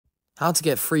How to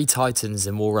get free titans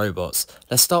and more robots.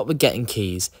 Let's start with getting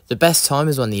keys. The best time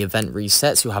is when the event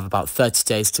resets. You'll have about 30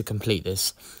 days to complete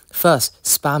this. First,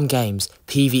 spam games,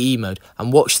 PvE mode,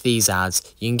 and watch these ads.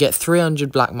 You can get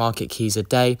 300 black market keys a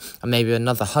day, and maybe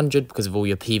another 100 because of all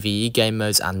your PvE game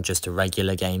modes and just the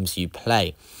regular games you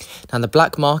play. Now the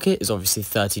black market is obviously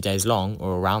 30 days long,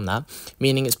 or around that,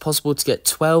 meaning it's possible to get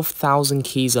 12,000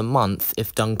 keys a month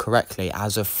if done correctly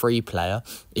as a free player,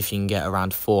 if you can get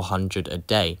around 400 a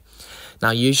day.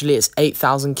 Now usually it's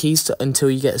 8,000 keys until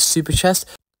you get a super chest.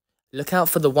 Look out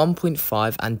for the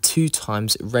 1.5 and 2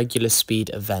 times regular speed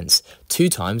events. 2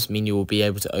 times mean you will be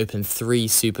able to open 3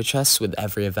 super chests with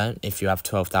every event if you have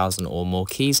 12,000 or more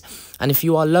keys. And if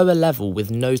you are lower level with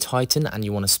no titan and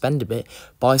you want to spend a bit,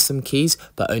 buy some keys,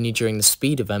 but only during the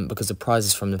speed event because the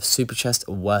prizes from the super chest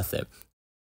are worth it.